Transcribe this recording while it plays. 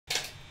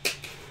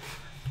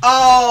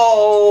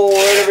Oh, all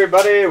right,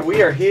 everybody,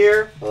 we are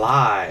here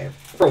live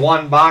for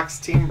one box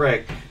team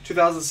break.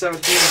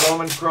 2017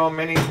 Bowman Chrome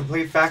Mini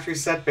Complete Factory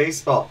Set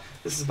Baseball.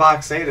 This is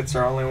box 8. It's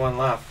our only one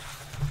left.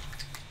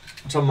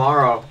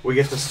 Tomorrow, we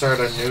get to start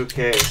a new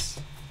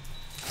case.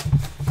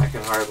 I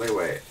can hardly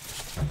wait.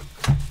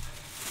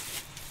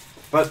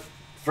 But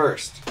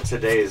first,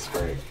 today's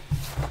break.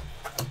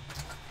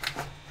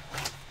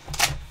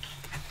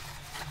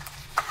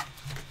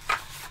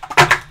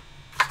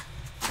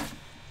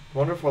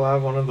 Wonder if we'll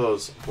have one of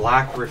those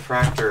black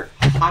refractor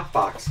hot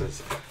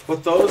boxes.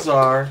 What those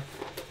are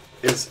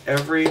is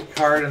every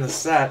card in the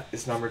set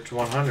is numbered to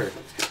 100.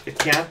 It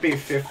can't be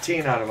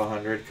 15 out of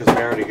 100 because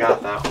we already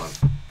got that one.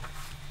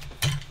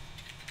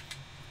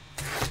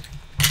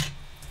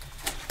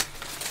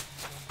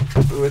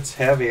 Ooh, it's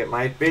heavy. It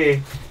might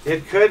be.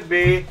 It could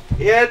be.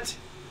 It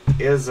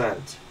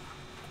isn't.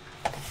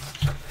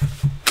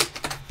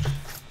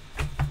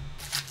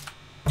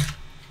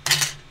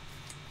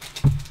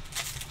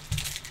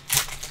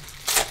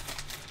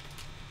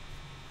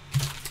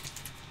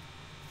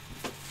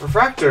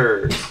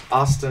 Refractors,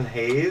 Austin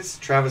Hayes,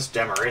 Travis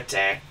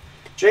Demerite,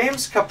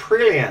 James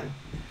Caprillion,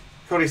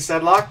 Cody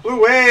Sedlock,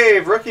 Blue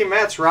Wave, Rookie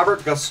Mets, Robert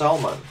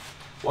Gusselman,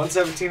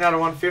 117 out of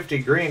 150,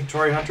 Green,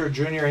 Torrey Hunter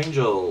Jr.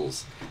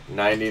 Angels,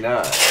 99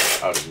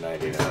 out of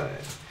 99.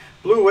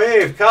 Blue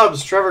Wave,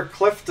 Cubs, Trevor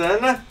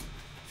Clifton,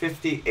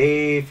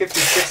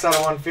 56 out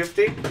of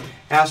 150.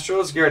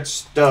 Astros, Garrett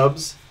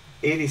Stubbs,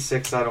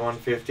 86 out of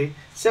 150.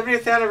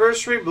 70th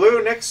anniversary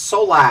blue, Nick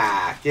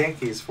Solak.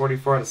 Yankees,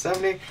 44 out of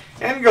 70.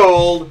 And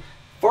gold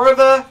for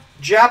the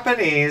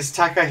Japanese,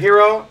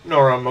 Takahiro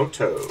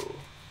Norimoto,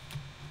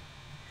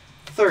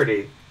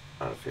 30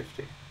 out of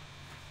 50.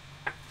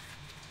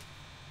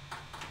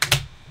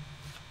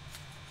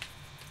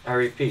 I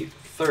repeat,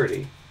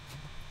 30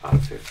 out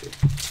of 50.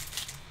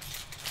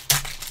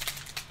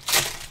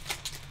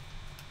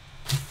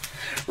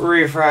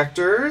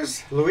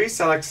 Refractors,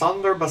 Luis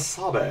Alexander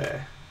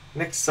Basabe,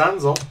 Nick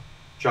Senzel,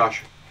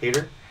 Josh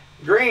Hader.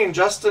 Green,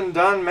 Justin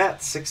Dunn,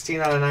 Mets, 16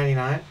 out of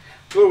 99.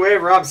 Blue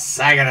Wave, Rob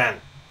Sagadan,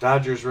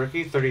 Dodgers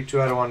rookie, 32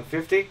 out of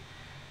 150.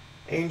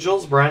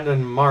 Angels,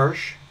 Brandon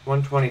Marsh,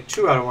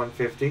 122 out of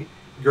 150.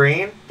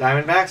 Green,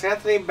 Diamondbacks,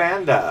 Anthony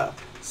Banda,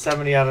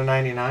 70 out of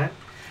 99.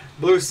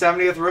 Blue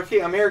 70th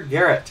rookie, Amir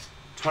Garrett,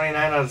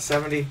 29 out of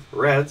 70.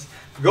 Reds.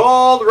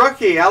 Gold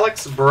rookie,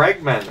 Alex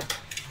Bregman,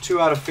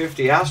 2 out of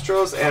 50.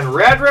 Astros. And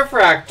red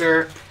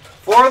refractor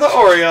for the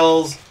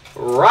Orioles,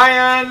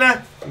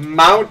 Ryan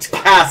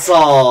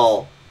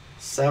Mountcastle,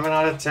 7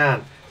 out of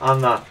 10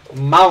 on the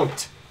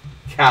Mountcastle.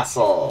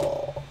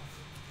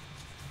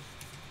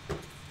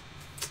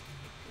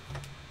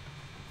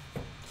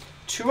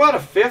 2 out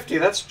of 50,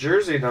 that's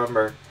jersey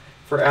number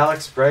for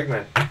Alex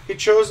Bregman. He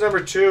chose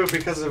number 2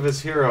 because of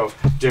his hero,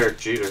 Derek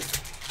Jeter.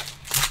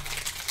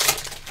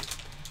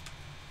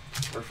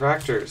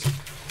 Refractors,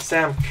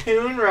 Sam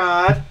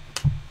Coonrod,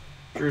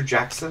 Drew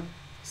Jackson,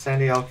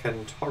 Sandy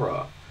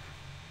Alcantara,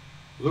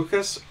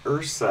 Lucas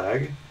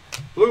Ursag.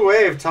 Blue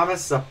Wave,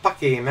 Thomas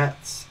Zapaki,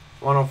 Mets,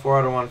 104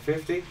 out of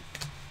 150.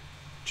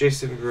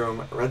 Jason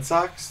Groom, Red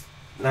Sox,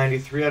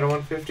 93 out of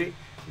 150.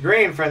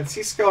 Green,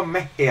 Francisco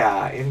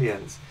Mejia,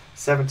 Indians,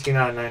 17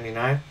 out of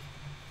 99.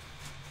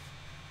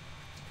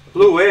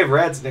 Blue Wave,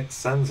 Reds, Nick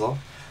Senzel,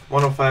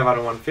 105 out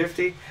of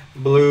 150.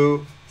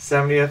 Blue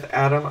 70th,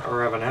 Adam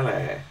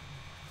Ravanelli.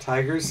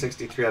 Tigers,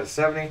 63 out of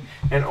 70.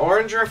 And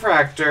orange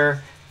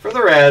refractor for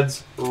the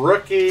Reds,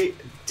 Rookie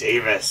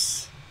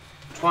Davis,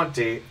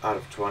 20 out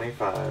of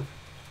 25.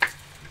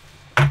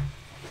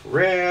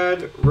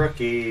 Red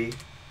rookie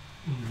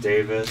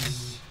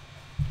Davis.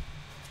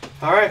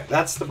 All right,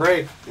 that's the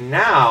break.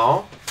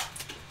 Now,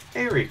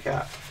 a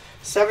recap.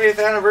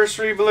 70th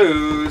anniversary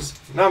blues,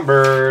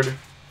 numbered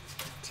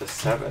to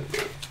 70.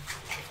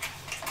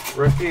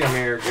 Rookie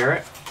Amir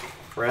Garrett,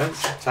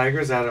 Reds.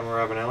 Tigers, Adam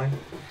Ravanelli.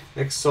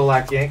 Nick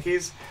Solak,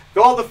 Yankees.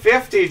 Gold to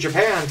 50,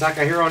 Japan,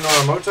 Takahiro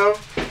Norimoto.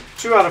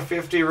 2 out of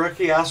 50,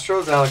 rookie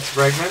Astros, Alex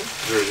Bregman,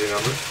 jersey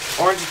number.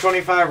 Orange to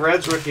 25,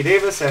 Reds, Rookie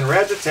Davis. And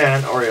red to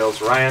 10,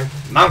 Orioles, Ryan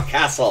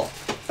Mountcastle.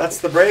 That's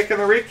the break and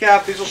the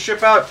recap. These will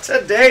ship out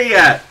today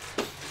yet.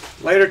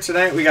 Later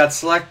tonight, we got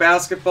Select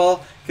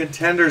Basketball,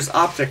 Contenders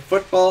Optic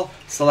Football,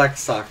 Select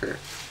Soccer.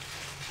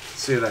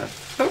 See you then.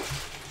 Oh.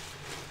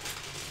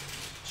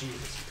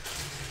 Jesus.